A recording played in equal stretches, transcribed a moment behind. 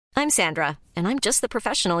I'm Sandra, and I'm just the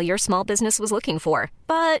professional your small business was looking for.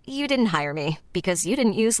 But you didn't hire me because you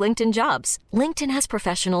didn't use LinkedIn Jobs. LinkedIn has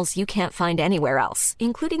professionals you can't find anywhere else,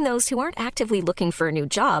 including those who aren't actively looking for a new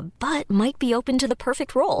job, but might be open to the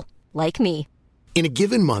perfect role, like me. In a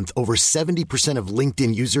given month, over 70% of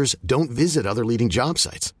LinkedIn users don't visit other leading job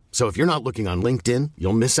sites. So if you're not looking on LinkedIn,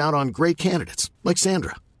 you'll miss out on great candidates like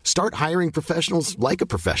Sandra. Start hiring professionals like a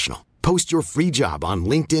professional. Post your free job on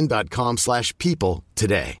linkedin.com/people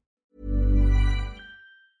today.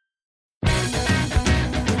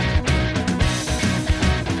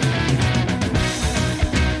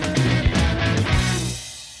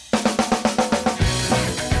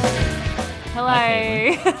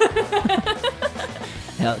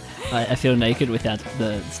 Hello. I feel naked without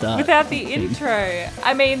the start. Without the intro.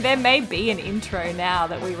 I mean, there may be an intro now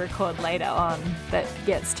that we record later on that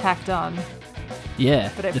gets tacked on.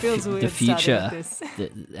 Yeah. But it feels weird the future starting with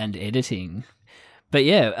this. and editing. But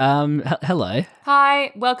yeah, hello.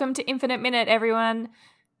 Hi, welcome to Infinite Minute, everyone.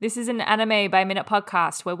 This is an anime by minute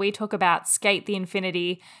podcast where we talk about Skate the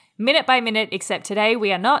Infinity minute by minute, except today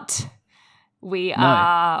we are not. We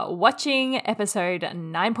are watching episode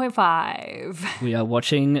 9.5. We are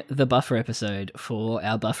watching the buffer episode for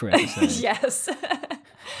our buffer episode. Yes.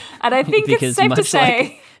 And I think it's safe to say...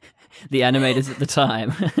 Like the animators at the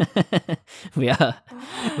time, we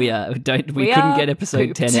couldn't get episode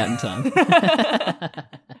pooped. 10 out in time.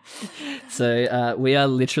 So we are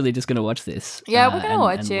literally just going to watch this. Yeah, we're going to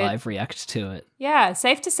watch and it. live react to it. Yeah,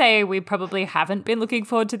 safe to say we probably haven't been looking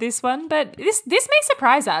forward to this one, but this may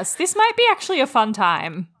surprise us. This might be actually a fun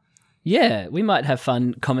time. Yeah, we might have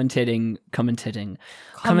fun commentating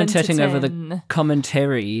over the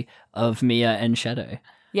commentary of Mia and Shadow.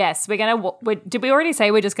 Yes, did we already say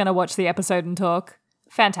we're just going to watch the episode and talk?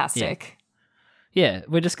 Fantastic. Yeah,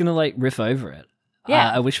 we're just going to riff over it.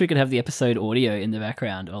 Yeah. I wish we could have the episode audio in the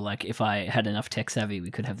background, or if I had enough tech savvy,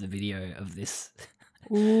 we could have the video of this.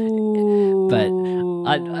 Ooh. But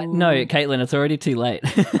no, Caitlin, it's already too late.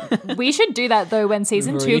 We should do that though when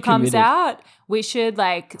season 2 comes committed. out. We should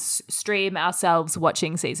stream ourselves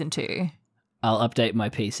watching season 2. I'll update my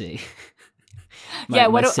PC. Am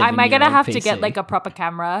I going to 7-year-old have to PC. get a proper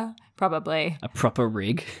camera? Probably. A proper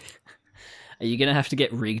rig? Are you going to have to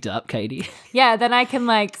get rigged up, Katie? Yeah, then I can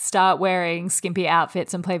start wearing skimpy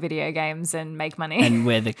outfits and play video games and make money. And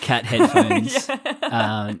wear the cat headphones.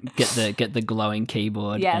 Get the glowing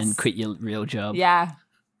keyboard and quit your real job. Yeah.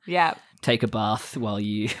 Yeah. Take a bath while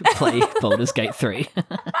you play Baldur's Gate 3.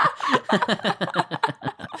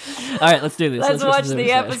 All right, let's do this. Let's watch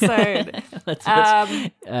the episode.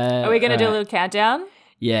 Are we going to do a little countdown?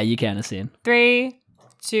 Yeah, you count us in. 3,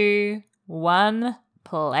 2, 1,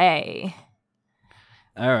 play.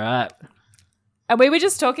 All right. And we were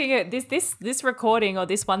just talking, this recording or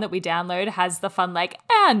this one that we download has the fun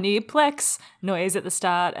Neoplex noise at the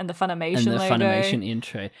start and the Funimation and the logo. Funimation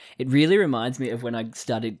intro. It really reminds me of when I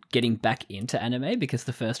started getting back into anime, because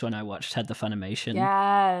the first one I watched had the Funimation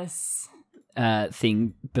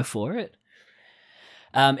thing before it.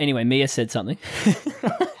 Anyway, Mia said something.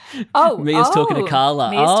 Mia's talking to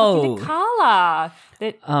Carla. Mia's talking to Carla.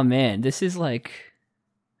 Oh man, this is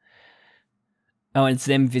Oh, and it's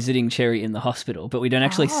them visiting Cherry in the hospital, but we don't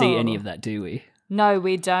actually see any of that, do we? No,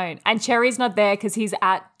 we don't. And Cherry's not there because he's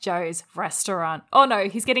at Joe's restaurant. Oh, no,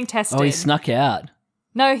 he's getting tested. Oh, he snuck out.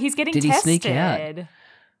 No, he's getting tested. Did he sneak out?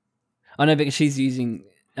 Oh, no, because he's using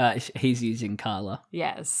Carla.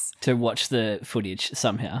 Yes. To watch the footage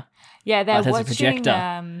somehow. Yeah, they're watching... a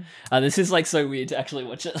projector. This is so weird to actually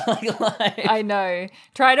watch it live. I know.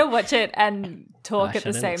 Try to watch it and talk at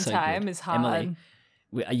the same so time good. is hard. Emily,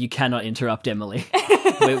 you cannot interrupt Emily.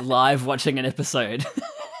 We're live watching an episode.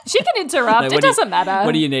 She can interrupt. No, it doesn't matter.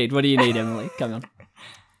 What do you need? What do you need, Emily? Come on.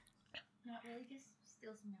 Not really, just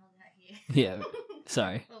still smells out here. Yeah.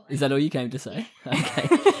 Sorry. Is that all you came to say?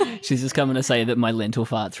 Okay. She's just coming to say that my lentil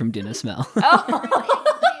farts from dinner smell.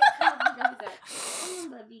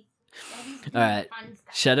 All right.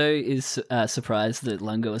 Shadow is surprised that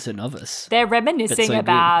Lunga is a novice. They're reminiscing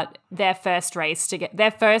about their first race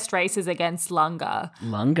their first races against Lunga.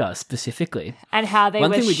 Lunga specifically. And how they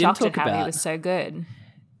were shocked at how about he was so good.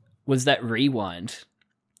 Was that rewind.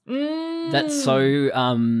 That's so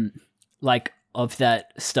of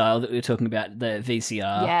that style that we were talking about, the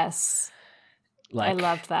VCR. Yes. I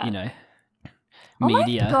loved that.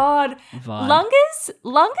 Media. Oh my God. Vibe.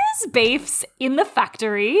 Lunga's beefs in the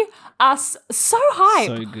factory are so hype.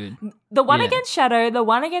 So good. The one against Shadow, the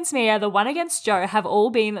one against Mia, the one against Joe have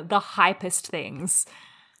all been the hypest things.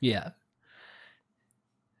 Yeah.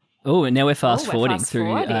 Oh, and now we're fast forwarding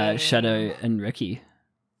through Shadow and Reki.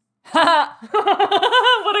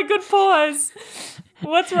 What a good pause.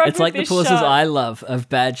 What's wrong It's with like the this poses shot? I love of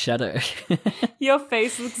bad shadow. Your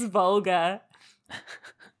face looks vulgar.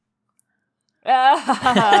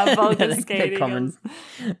 Vulgar They're skating. common.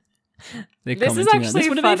 They're This is commenting on. actually This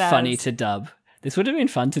would have been fun funny as. to dub. This would have been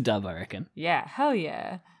fun to dub, I reckon. Yeah, hell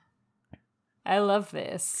yeah. I love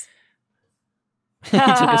this. Took a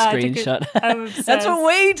I screenshot. I'm That's what obsessed.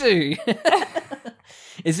 we do.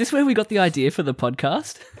 Is this where we got the idea for the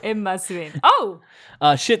podcast? It must have been. Oh,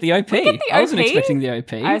 Shit, the OP. We get the I wasn't OP? expecting the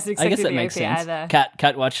OP. I wasn't I guess expecting that the makes OP sense. either.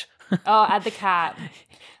 Cat watch. oh, add the cat.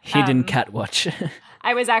 Hidden cat watch.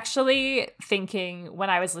 I was actually thinking when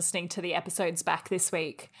I was listening to the episodes back this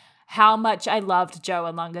week how much I loved Joe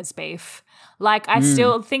and Lunga's beef. Like, I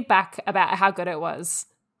still think back about how good it was.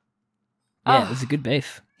 Yeah, it was a good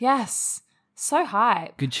beef. Yes. So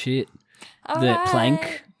hype. Good shit. All The right.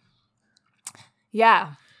 plank.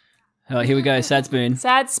 Yeah. Oh, here we go. Sad Spoon.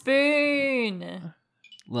 Sad Spoon.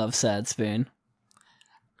 Love Sad Spoon.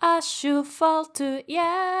 I should fall to,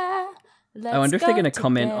 yeah. I wonder if they're going to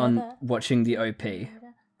comment on watching the OP.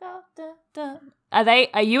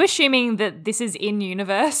 Are you assuming that this is in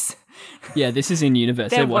universe? Yeah, this is in universe.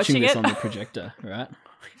 They're They're watching watching this it. on the projector, right?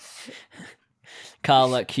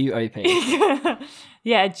 Carla QOP.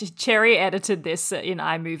 Yeah, Cherry edited this in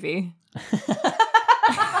iMovie.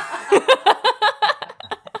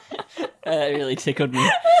 That really tickled me.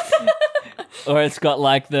 Or it's got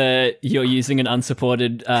like you're using an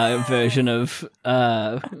unsupported version of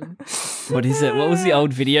what is it? What was the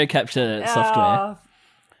old video capture software?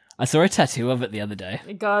 I saw a tattoo of it the other day.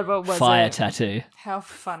 Oh, God, what was Fire it? tattoo. How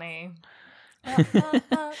funny.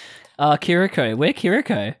 Kiriko. Where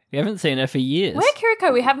Kiriko? We haven't seen her for years. Where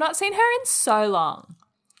Kiriko? We have not seen her in so long.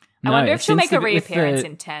 I No, wonder if she'll since make a the bit with reappearance the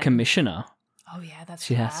in 10. Commissioner. Oh, yeah, that's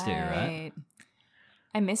She right. has to, right?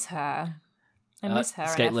 I miss her. I miss her.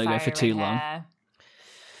 and skate her logo for fiery too red long. hair.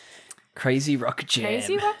 Crazy Rock Jam.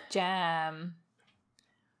 Crazy Rock Jam.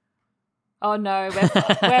 Oh no,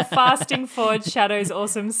 we're fasting forward Shadow's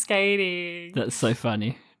awesome skating. That's so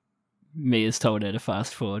funny. Mia's told her to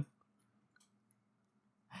fast forward.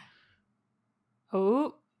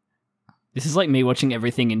 Oh, This is like me watching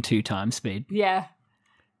everything in 2 times speed. yeah.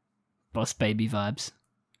 Boss baby vibes.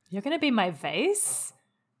 You're gonna be my vase?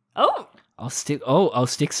 Oh, I'll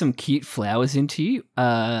stick some cute flowers into you.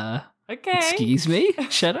 okay. Excuse me,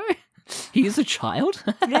 Shadow? He is a child?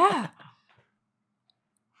 Yeah.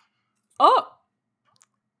 Oh.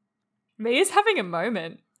 Mia's having a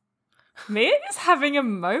moment. Mia is having a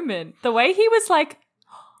moment. The way he was like,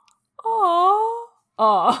 oh.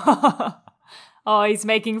 Oh. Oh, he's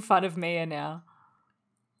making fun of Mia now.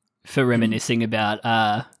 For reminiscing about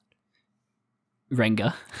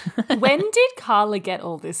Renga. When did Carla get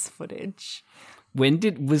all this footage?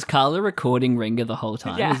 Was Carla recording Renga the whole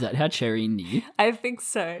time? Yeah. Is that how Cherry knew? I think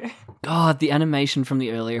so. God, the animation from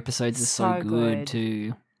the earlier episodes is so So good good.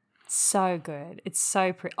 too. So good. It's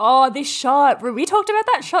so pretty. Oh, this shot. We talked about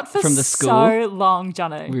that shot for From the school? so long,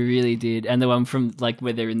 Jono. We really did. And the one from like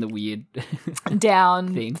where they're in the weird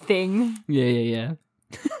Down Thing. thing. Yeah.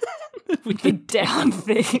 The down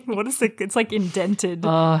thing. What is it? It's like indented.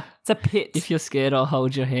 It's a pit. If you're scared, I'll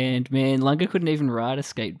hold your hand. Man, Lunga couldn't even ride a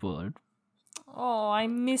skateboard. Oh, I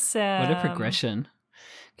miss him. What a progression.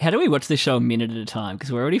 How do we watch this show a minute at a time?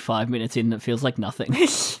 Because we're already 5 minutes in and it feels like nothing.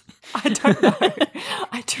 I don't know.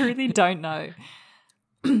 I truly don't know.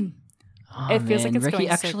 Oh, It feels like it's Reki going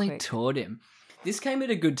so actually quick. taught him. This came at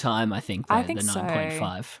a good time, I think, I though, think the so.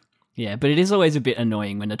 9.5. Yeah, but it is always a bit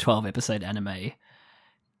annoying when a 12-episode anime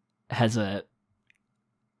has a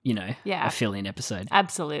Yeah. fill-in episode.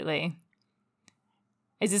 Absolutely.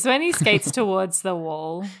 Is this when he skates towards the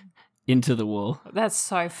wall? Into the wall. That's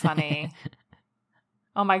so funny.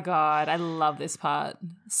 Oh my God. I love this part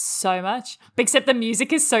so much. Except the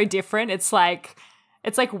music is so different. It's like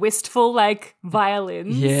wistful, like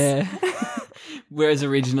violins. Yeah. Whereas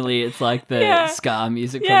originally it's like the Yeah. ska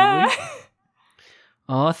music, Yeah. probably.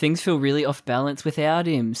 Oh, things feel really off balance without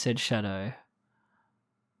him, said Shadow.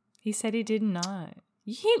 He said he didn't know.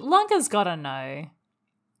 Lunga's gotta know.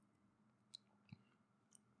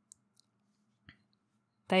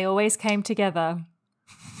 They always came together.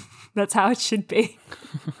 That's how it should be.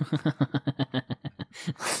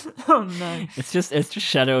 Oh no. It's just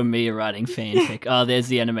Shadow and Mia writing fanfic. Oh, there's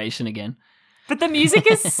the animation again. But the music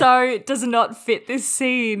is does not fit this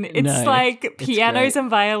scene. It's No, like it's pianos great. and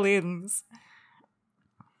violins.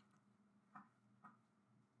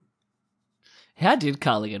 How did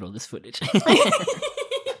Carla get all this footage?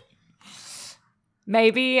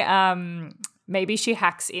 Maybe she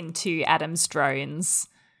hacks into Adam's drones.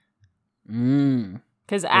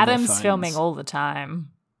 Because their Adam's phones. filming all the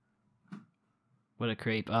time. What a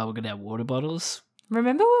creep. Oh, we've got our water bottles.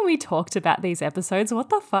 Remember when we talked about these episodes? What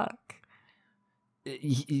the fuck?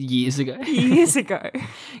 Years ago. Years ago.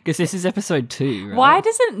 Because this is episode 2, right? Why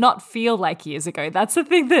does it not feel like years ago? That's the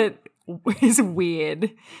thing that is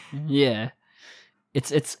weird. Yeah.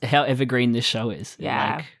 It's how evergreen this show is.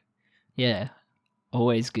 Yeah. Like, yeah.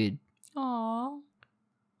 Always good. Aww.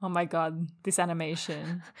 Oh my god, this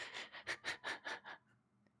animation.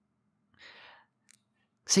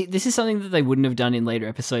 See, this is something that they wouldn't have done in later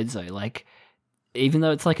episodes, though. Like, even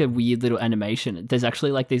though it's like a weird little animation, there's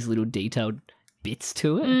actually like these little detailed bits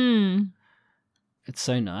to it. It's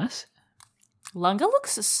so nice. Lunga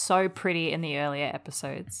looks so pretty in the earlier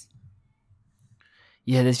episodes.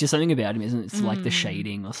 Yeah, there's just something about him, isn't it? It's like the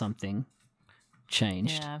shading or something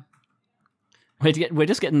changed. Yeah. We're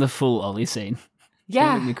just getting the full Ollie scene.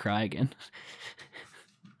 Yeah. Make me cry again.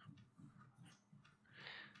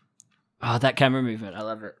 Oh, that camera movement. I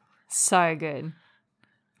love it. So good.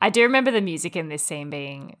 I do remember the music in this scene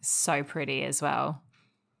being so pretty as well.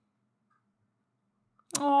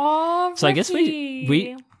 Oh, so I guess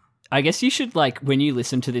I guess you should, like, when you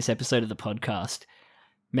listen to this episode of the podcast,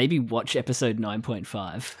 maybe watch episode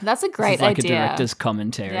 9.5. That's a great like idea. A director's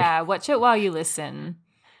commentary. Yeah, watch it while you listen.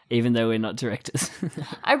 Even though we're not directors.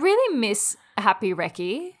 I really miss Happy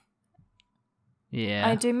Reki. Yeah.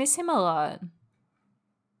 I do miss him a lot.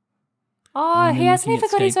 Oh, And he then hasn't looking even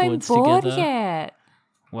at got his own skateboards board together. yet.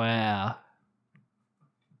 Wow.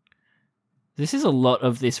 This is a lot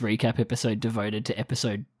of this recap episode devoted to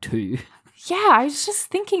episode 2. Yeah, I was just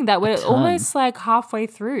thinking that we're ton. almost like halfway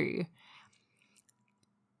through.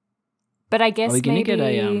 But I guess Are we gonna maybe... get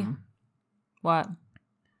a What?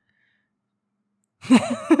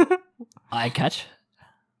 eye catch?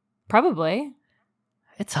 Probably.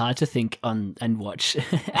 It's hard to think on and watch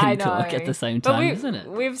and I know. talk at the same But time, isn't it?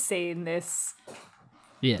 We've seen this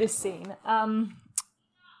Yeah. scene.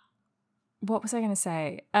 What was I going to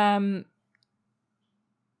say?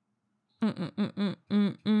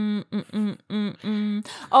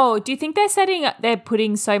 Oh, do you think they're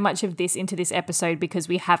putting so much of this into this episode because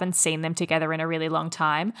we haven't seen them together in a really long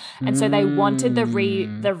time, and so they wanted the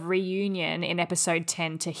reunion in episode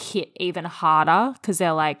 10 to hit even harder because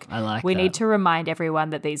they're like, I like we that. need to remind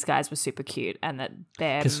everyone that these guys were super cute and that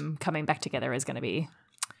them coming back together is going to be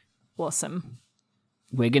awesome.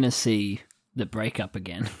 We're going to see the breakup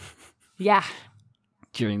again Yeah,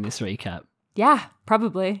 during this recap. yeah,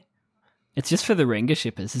 probably. It's just for the Renga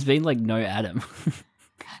shippers. There's been like no Adam.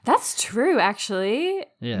 That's true, actually.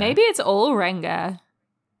 Yeah. Maybe it's all Renga.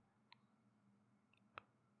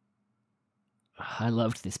 I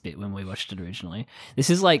loved this bit when we watched it originally. This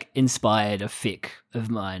is like inspired a fic of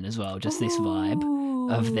mine as well. Just this vibe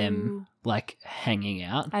of them like hanging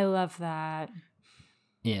out. I love that.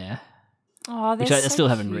 Yeah. Oh, Which they're I so still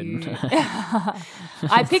haven't cute. written.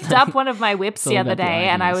 I picked up one of my whips It's all the other about the day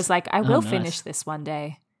and I ideas. was like, I Oh, will nice. finish this one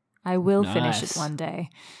day. I will finish it Nice. one day.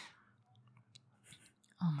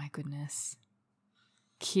 Oh my goodness.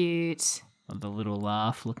 Cute. The little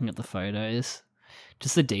laugh looking at the photos.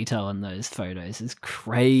 Just the detail on those photos is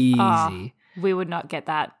crazy. Oh, we would not get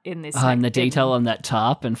that in this. And the detail on that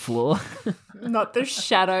tarp and floor. Not the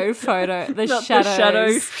shadow photo. The Not shadows. the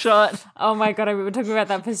shadow shot. Oh my God, we were talking about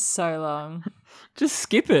that for so long. Just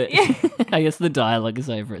skip it. I guess the dialogue is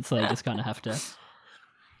over it, so I just kind of have to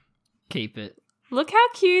keep it. Look how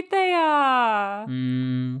cute they are.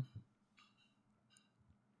 Mm.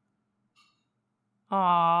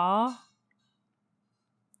 Aww.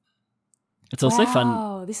 It's also fun.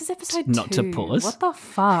 Oh, this is episode not 2. to pause. What the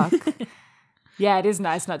fuck? Yeah, it is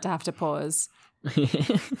nice not to have to pause.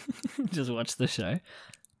 Just watch the show.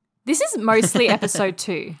 This is mostly episode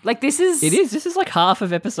 2. Like this is... It is. This is like half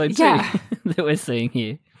of episode 2 Yeah. that we're seeing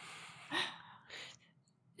here.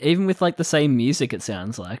 Even with like the same music, it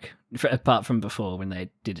sounds like, apart from before when they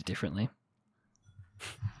did it differently.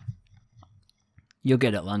 You'll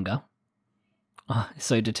get it, Lunga. Oh,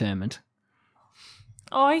 so determined.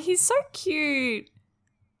 Oh, he's so cute.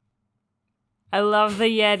 I love the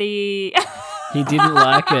Yeti. He didn't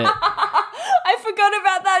like it. I forgot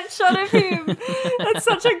about that shot of him. That's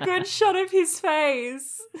such a good shot of his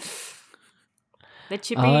face. The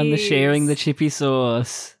chippies. Oh, and the sharing the chippy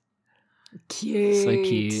sauce. Cute. So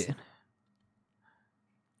cute.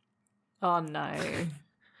 Oh no.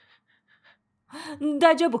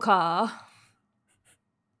 Daijoubu ka?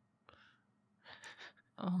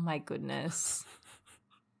 Oh my goodness.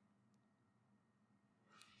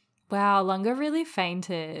 Wow, Lunga really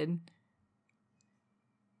fainted.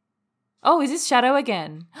 Oh, is this Shadow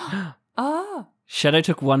again? Oh. Shadow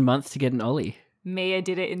took 1 month to get an Ollie. Mia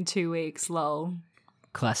did it in 2 weeks, lol.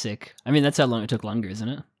 Classic. I mean, that's how long it took Lunga, isn't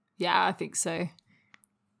it? Yeah, I think so.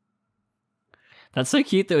 That's so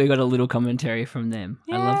cute that we got a little commentary from them.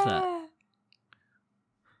 I love that. Yeah.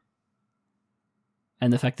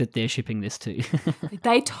 And the fact that they're shipping this too.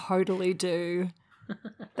 They totally do.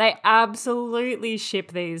 They absolutely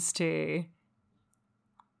ship these two.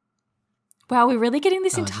 Wow, we're really getting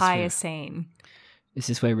this entire scene. Is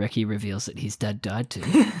this where Reki reveals that his dad died too?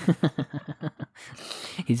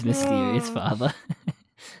 His mysterious father.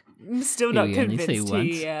 I'm still Here not we only see convinced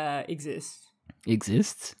he exists.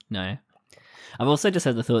 Exists? No. I've also just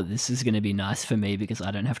had the thought this is going to be nice for me because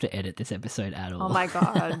I don't have to edit this episode at all. Oh my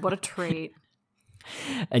God, what a treat.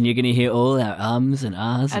 And you're going to hear all our ums and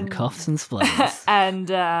ahs and coughs and splutters. And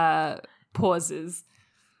pauses.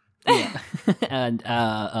 Yeah. And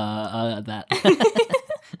that.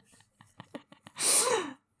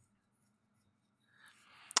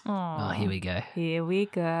 Oh, here we go. Here we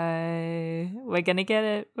go. We're going to get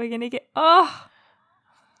it. We're going to get... Oh!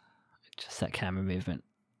 Just that camera movement.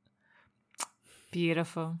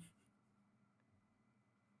 Beautiful.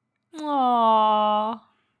 Aww.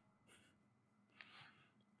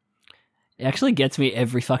 It actually gets me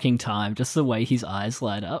every fucking time, just the way his eyes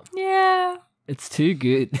light up. Yeah. It's too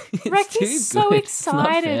good. It's Reki's too so good. It's not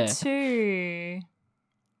excited fair. too.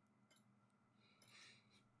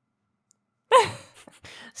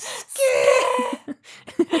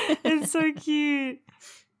 It's so cute.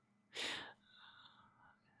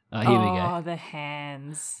 Oh, here we go. Oh, the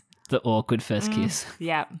hands. The awkward first kiss.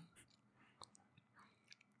 Yep.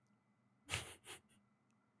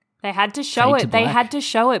 They had to show Fade to it. They black. had to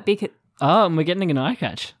show it because Oh, and we're getting an eye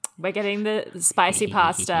catch. we're getting the spicy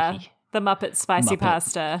pasta. The Muppet spicy Muppet.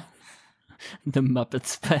 pasta. The Muppet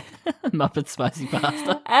spicy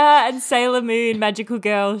pasta. And Sailor Moon, Magical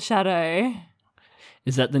Girl, Shadow.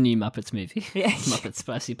 Is that the new Muppets movie? Yeah. Muppet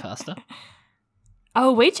spicy pasta.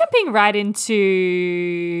 Oh, we're jumping right into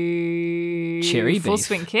Cherry Full beef.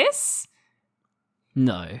 Swing Kiss?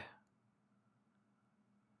 No.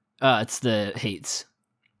 It's the Heats.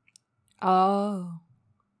 Oh.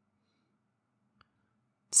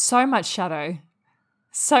 So much shadow.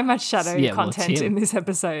 So much shadow Yeah, well, it's content him. in this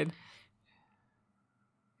episode.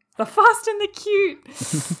 The fast and the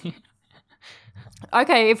cute.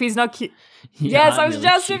 Okay, if he's not cute. Yeah, Yes, I was really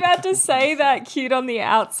just cute. about to say that. Cute on the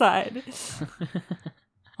outside.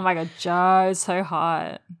 Oh my God, Joe, so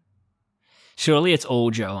hot. Surely it's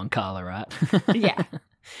all Joe and Carla, right? Yeah.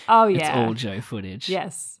 Oh, It's yeah. all Joe footage.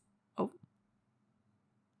 Yes. Oh.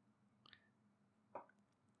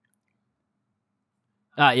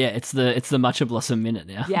 Yeah, it's the Matcha Blossom minute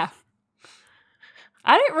now. Yeah.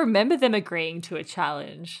 I don't remember them agreeing to a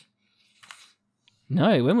challenge.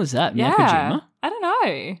 No, when was that? Yeah. Miyakojima? I don't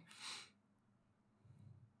know.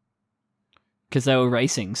 Because they were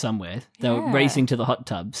racing somewhere. They were Yeah. racing to the hot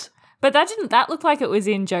tubs. But that looked like it was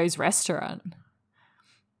in Joe's restaurant.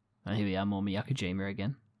 Oh, here we are, more Miyakojima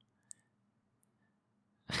again.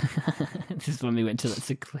 This is when we went to that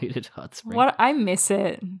secluded hot spring. What I miss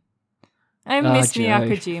it. I Oh, miss Joe.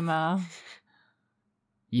 Miyakojima.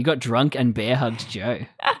 You got drunk and bear hugged Joe.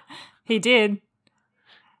 He did.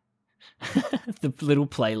 The little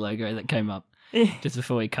play logo that came up Yeah. just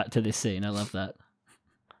before we cut to this scene. I love that.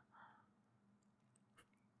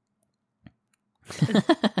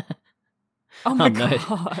 Oh my no.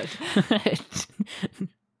 God.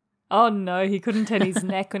 Oh no, he couldn't turn his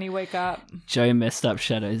neck when he woke up. Joe messed up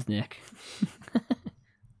Shadow's neck.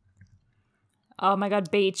 Oh my God,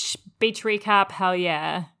 beach recap, hell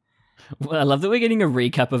yeah. Well, I love that we're getting a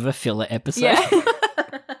recap of a filler episode. Yeah.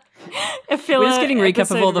 A filler We're just getting recap of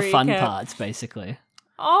episode all the fun recap. parts, basically.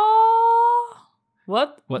 Oh.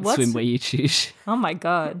 What? What What's- swimwear you choose Oh my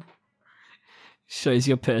God. shows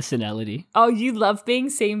your personality. Oh, you love being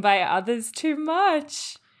seen by others too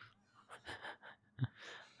much.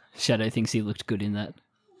 Shadow thinks he looked good in that.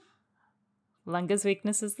 Lunga's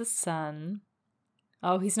weakness is the sun.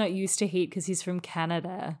 Oh, he's not used to heat because he's from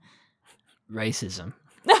Canada. Racism.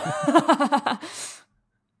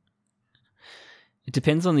 It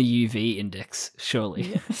depends on the UV index,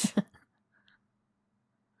 surely.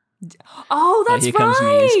 Oh, that's here comes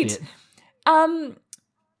Mia's right. bit.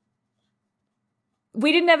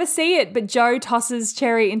 We didn't ever see it, but Joe tosses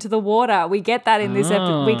Cherry into the water. We get that in this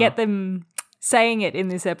episode. We get them saying it in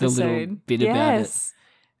this episode. little bit about it. Yes.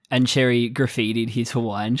 And Cherry graffitied his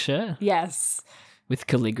Hawaiian shirt Yes. with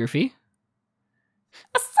calligraphy.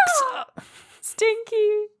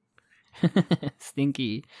 Stinky.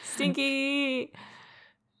 Stinky. Stinky.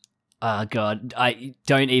 Oh, God.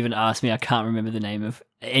 Don't even ask me. I can't remember the name of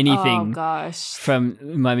Oh, anything gosh. from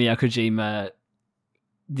my Miyakojima,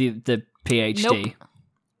 the PhD.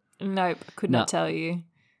 Nope. Could No. not tell you.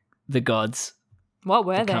 The gods. What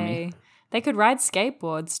were The they? kami. They could ride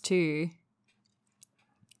skateboards too.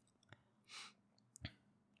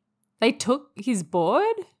 They took his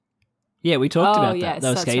board? Yeah, we talked Oh, about yes, that. They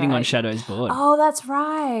were that's skating on right. Shadow's board. Oh, that's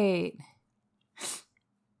right.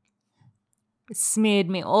 It smeared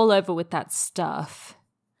me all over with that stuff.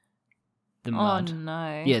 The mud. Oh,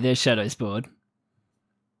 no. Yeah, there's Shadow's board.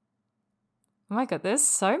 Oh, my God. There's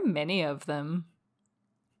so many of them.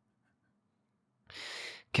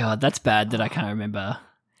 God, that's bad that I can't remember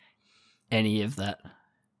any of that.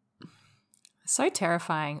 So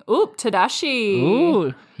terrifying. Oop, Tadashi.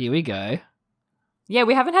 Ooh, here we go. Yeah,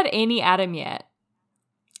 we haven't had any Adam yet.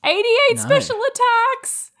 88 No. special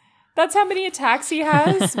attacks. That's how many attacks he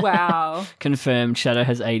has? Wow. Confirmed, Shadow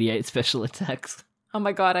has 88 special attacks. Oh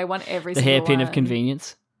my God, I want every The single hairpin one. of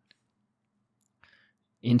convenience.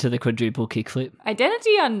 Into the quadruple kickflip.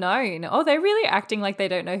 Identity unknown. Oh, they're really acting like they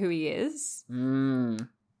don't know who he is.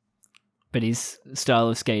 But his style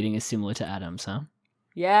of skating is similar to Adam's, huh?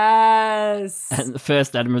 Yes. And the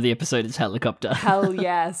first Adam of the episode is helicopter. Hell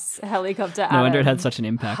yes. Helicopter Adam. No wonder it had such an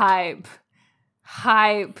impact.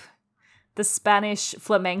 Hype. The Spanish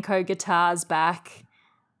flamenco guitars back.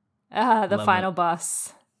 The Love final it.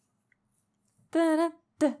 boss.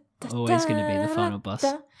 Always going to be the final boss.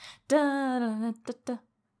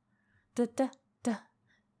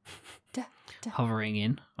 Hovering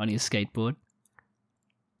in on his skateboard.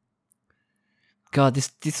 God,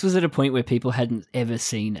 this was at a point where people hadn't ever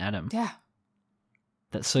seen Adam. Yeah.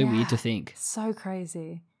 That's so weird to think. So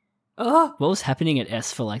crazy. Oh, What was happening at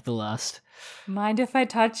S for like the last... mind if I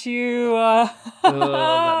touch you? Oh, that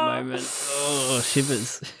moment. Oh,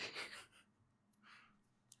 shivers.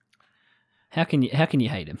 How can you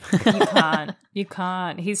hate him? You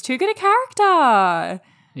can't. He's too good a character.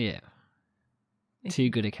 Yeah. Too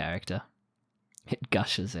good a character. It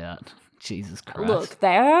gushes out. Jesus Christ. Look,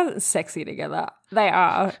 they are sexy together. They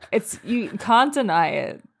are. You can't deny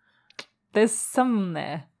it. There's something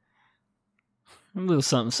there. A little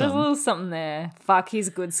something, There's a something. little something there. Fuck, he's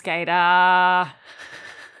a good skater.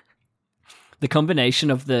 The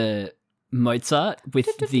combination of the Mozart with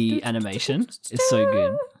the animation is so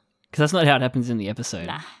good. Because that's not how it happens in the episode.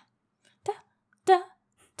 Nah. Da, da,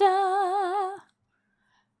 da.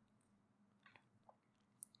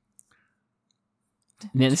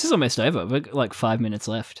 Man, this is almost over. We've got like 5 minutes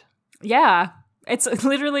left. Yeah, it's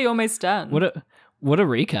literally almost done. What a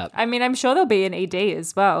recap. I mean, I'm sure there'll be an ED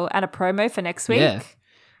as well and a promo for next week. Yeah.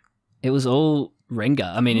 It was all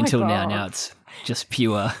Renga. I mean, Oh my until God. now it's just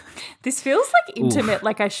pure. This feels like intimate,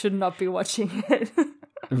 like I should not be watching it.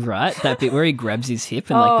 Right? That bit where he grabs his hip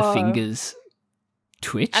and like the Oh. fingers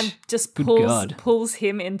twitch. And just Good pulls God. pulls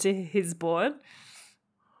him into his board.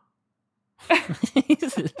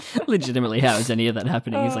 Legitimately, how is any of that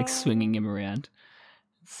happening? He's like swinging him around.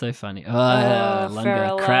 It's so funny. Oh,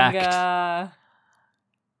 Lunga cracked.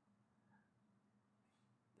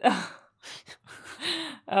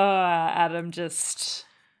 Adam just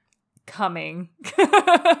coming.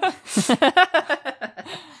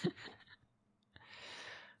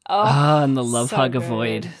 And the love so hug good.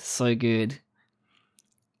 avoid. So good.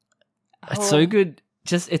 It's Oh. so good.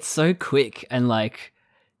 It's so quick and like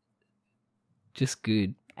just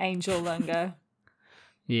good. Angel Lunga.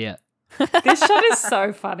 Yeah. This shot is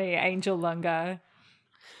so funny, Angel Lunga.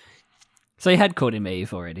 So he had caught him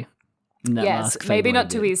Eve already. In that Yes, mask maybe Fable not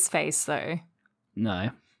to bit. his face though.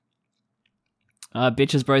 No.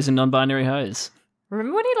 Bitches, bros, and non-binary hoes.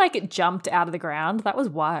 Remember when he like jumped out of the ground? That was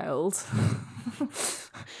wild.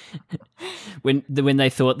 When they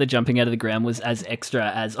thought the jumping out of the ground was as extra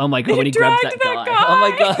as, oh my God, when he He grabbed that dragged guy. that Oh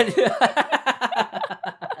my God.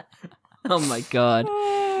 Oh my God.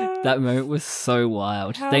 That moment was so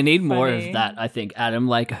wild. How They need more funny. of that, I think. Adam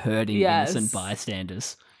like hurting Yes. innocent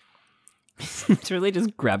bystanders. It's really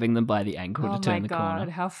just grabbing them by the ankle Oh to turn my the god,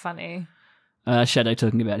 corner. how funny. Shadow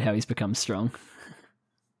talking about how he's become strong.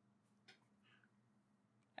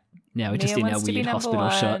 Now we're just Mia in our wants to be weird number hospital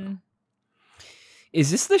shot. one. Is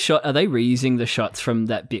this the shot? Are they reusing the shots from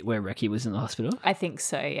that bit where Reki was in the hospital? I think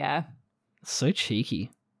so, yeah. So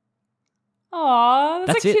cheeky. Aw,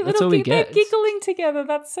 That's a it, cute that's little all we they're get. giggling together.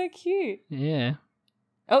 That's so cute. Yeah.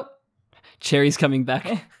 Oh, Cherry's coming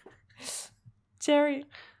back. Jerry.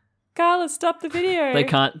 Carla, stop the video.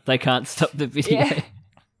 They can't stop the video. Yeah.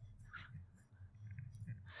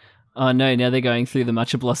 Oh no, now they're going through the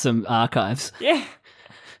Matcha Blossom archives. Yeah.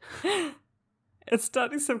 It's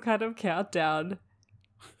starting some kind of countdown.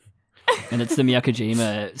 And it's the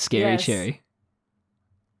Miyakojima scary Yes. cherry.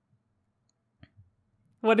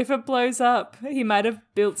 What if it blows up? He might have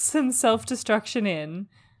built some self-destruction in.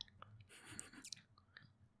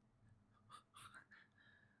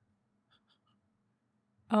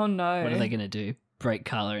 Oh no. What are they going to do? Break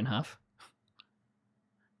Carla in half?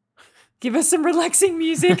 Give us some relaxing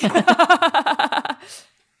music.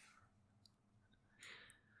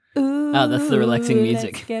 Ooh, that's the relaxing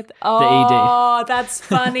music. Oh, that's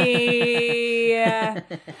funny.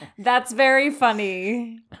 That's very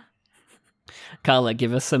funny. Carla,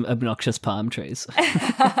 give us some obnoxious palm trees. We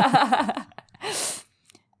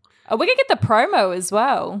could get the promo as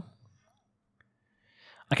well.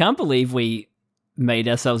 I can't believe we made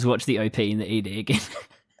ourselves watch the OP and the ED again.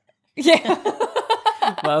 Yeah.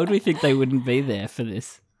 Why would we think they wouldn't be there for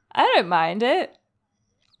this? I don't mind it.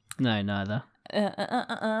 No, neither.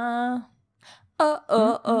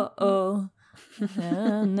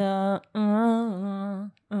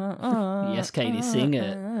 Yes, Katie, sing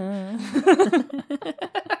it.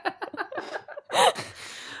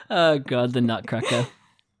 Oh, God, the Nutcracker.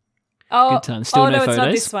 Oh, good time. Still no it's photos?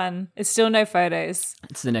 not this one. It's still no photos.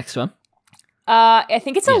 It's the next one. I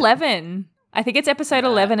think it's 11. I think it's episode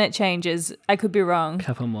 11 it changes. I could be wrong.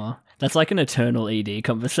 Couple more. That's like an eternal ED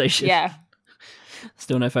conversation. Yeah.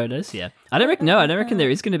 Still no photos? Yeah. I don't reckon there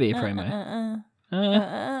is going to be a promo.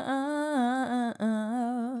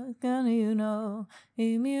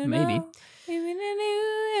 Maybe.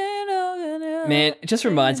 Man, it just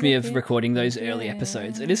reminds me of recording those early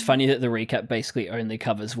episodes. It is funny that the recap basically only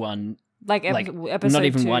covers one, episode not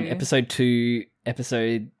even 2. one, episode 2,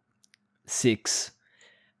 episode 6,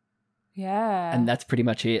 Yeah. and that's pretty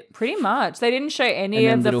much it. Pretty much. They didn't show any And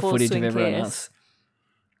then of the little full footage swing of everyone kiss. else.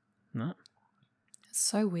 No, It's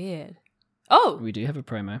so weird. Oh, we do have a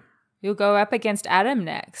promo. you'll go up against Adam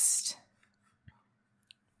next.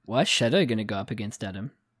 Why is Shadow going to go up against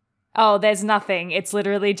Adam? Oh, there's nothing. It's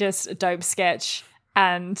literally just a dope sketch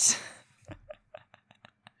and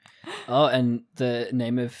Oh, and the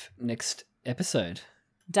name of next episode.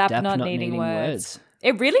 Dap not needing words.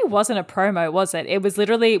 It really wasn't a promo, was it? It was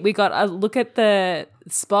literally, we got a look at the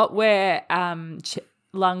spot where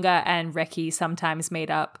Lunga and Reki sometimes meet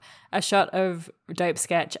up, a shot of dope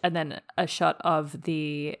sketch, and then a shot of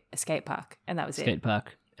the skate park, and that was it. Skate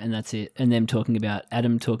park, and that's it. And them talking about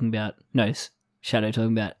Shadow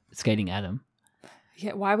talking about skating Adam.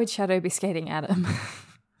 Yeah, why would Shadow be skating Adam?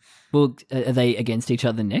 Well, are they against each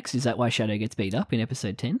other next? Is that why Shadow gets beat up in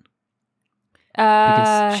episode 10?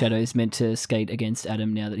 Because Shadow's meant to skate against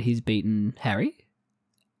Adam now that he's beaten Harry,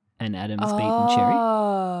 and Adam's beaten Cherry.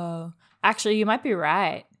 Oh, actually, you might be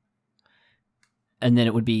right. And then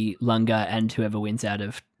it would be Lunga and whoever wins out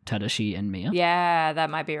of Tadashi and Mia. Yeah, that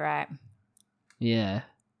might be right. Yeah.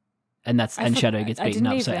 And Shadow gets beaten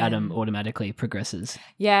up, so Adam automatically progresses.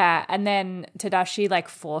 Yeah, and then Tadashi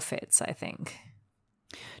forfeits, I think.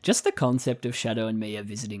 Just the concept of Shadow and Mia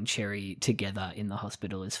visiting Cherry together in the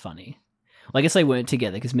hospital is funny. Well, I guess they weren't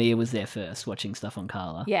together because Mia was there first watching stuff on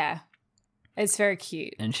Carla. Yeah, it's very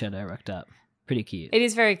cute. And Shadow rocked up. Pretty cute. It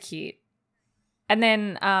is very cute. And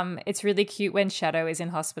then it's really cute when Shadow is in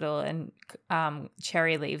hospital and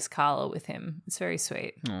Cherry leaves Carla with him. It's very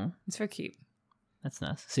sweet. Aww. It's very cute. That's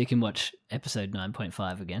nice. So you can watch episode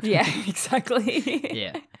 9.5 again. Yeah, exactly.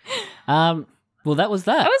 Yeah. Well, that was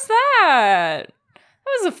that. That was that.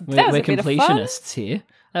 That was We're a bit of fun. completionists here.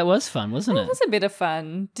 That was fun, wasn't it? That was a bit of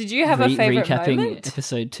fun. Did you have a favorite recapping moment?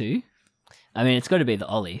 episode 2? I mean, it's got to be the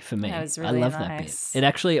Ollie for me. That was really I love that nice. bit. It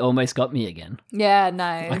actually almost got me again. Yeah,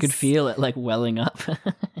 nice. I could feel it welling up.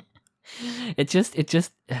 It just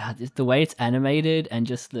the way it's animated and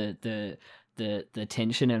just the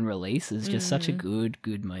tension and release is just such a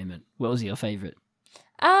good moment. What was your favorite?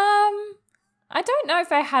 I don't know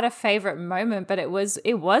if I had a favorite moment, but it was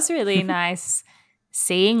really nice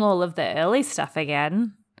seeing all of the early stuff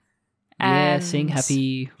again. Yeah, And seeing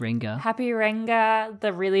Happy Renga. Happy Renga,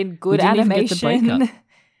 the really good didn't even animation. get the breakup.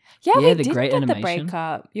 Yeah, Yeah, we the did great get animation. the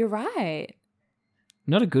breakup. You're right.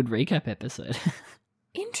 Not a good recap episode.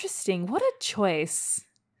 Interesting. What a choice.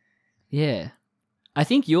 Yeah. I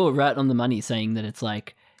think you're right on the money saying that it's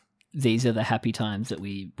these are the happy times that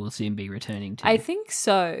we will soon be returning to. I think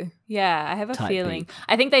so. Yeah, I have a Type feeling. beat.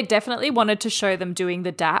 I think they definitely wanted to show them doing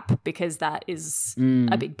the DAP because that is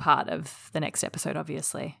a big part of the next episode,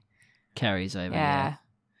 obviously. Carries over Yeah.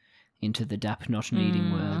 into the DAP not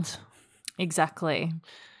needing words. Exactly. So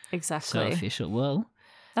Exactly. official. Well,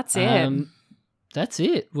 That's it. that's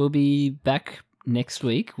it. We'll be back next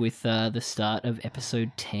week with the start of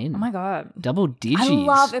episode 10. Oh my God. Double digits. I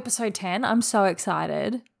love episode 10. I'm so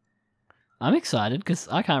excited. I'm excited because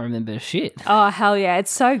I can't remember shit. Oh, hell yeah.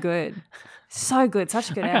 It's so good. So good. Such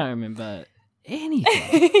a good I app. can't remember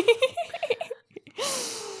anything.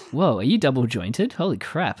 Whoa, are you double jointed? Holy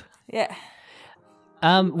crap. Yeah.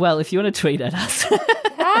 Well, if you want to tweet at us,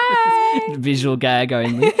 Hi. visual gag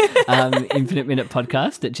only,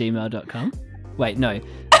 infiniteminutepodcast@gmail.com. Wait, no.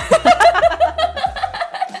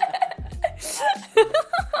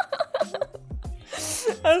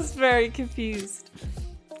 I was very confused.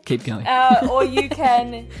 Keep going. Or you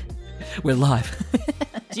can We're live.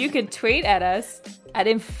 you can tweet at us at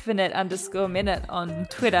infinite_minute on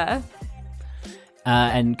Twitter.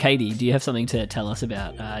 And Katie, do you have something to tell us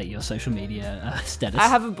about your social media status? I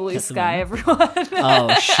have a blue at the sky, moment? everyone.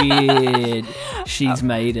 Oh, shit. She's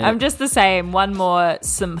made it. I'm just the same. One more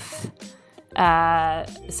symph.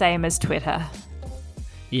 Same as Twitter.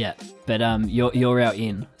 Yeah, but you're out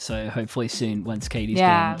in, so hopefully soon, once Katie's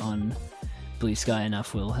been on Blue Sky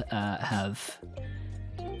enough, we'll have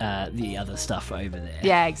the other stuff over there.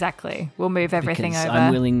 Yeah, exactly. We'll move everything Because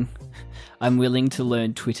over. I'm willing to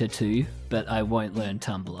learn Twitter too, but I won't learn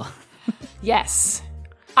Tumblr. Yes.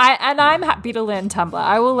 I'm happy to learn Tumblr.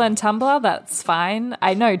 I will learn Tumblr, that's fine.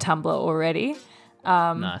 I know Tumblr already.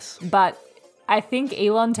 Nice. But I think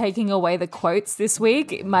Elon taking away the quotes this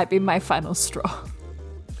week, it might be my final straw.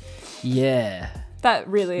 Yeah. That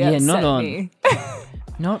really upset me.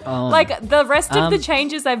 Not on. Like, the rest of the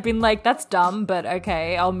changes, I've been like, that's dumb, but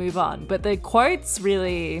okay, I'll move on. But the quotes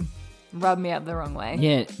really rub me up the wrong way.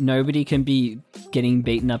 Yeah, nobody can be getting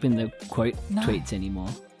beaten up in the quote tweets anymore.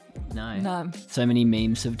 No. So many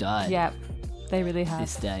memes have died. Yeah, they really have.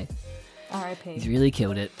 This day. R.I.P. He's really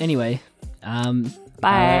killed it. Anyway,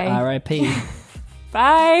 Bye. R.I.P.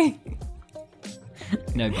 Bye.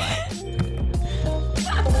 No, bye.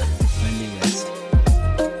 Only rest.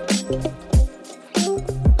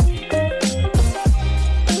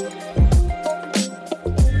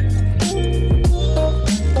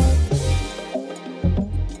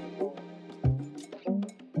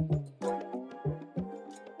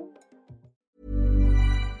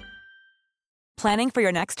 Planning for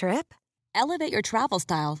your next trip? Elevate your travel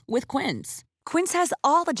style with Quince. Quince has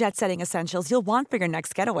all the jet-setting essentials you'll want for your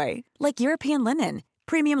next getaway, like European linen,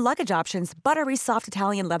 premium luggage options, buttery soft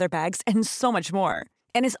Italian leather bags, and so much more.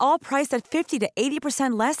 And is all priced at 50 to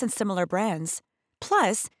 80% less than similar brands.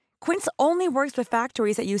 Plus, Quince only works with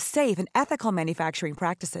factories that use safe and ethical manufacturing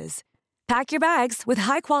practices. Pack your bags with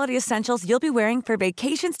high-quality essentials you'll be wearing for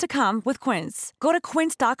vacations to come with Quince. Go to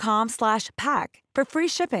quince.com/pack for free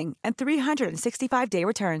shipping and 365-day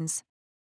returns.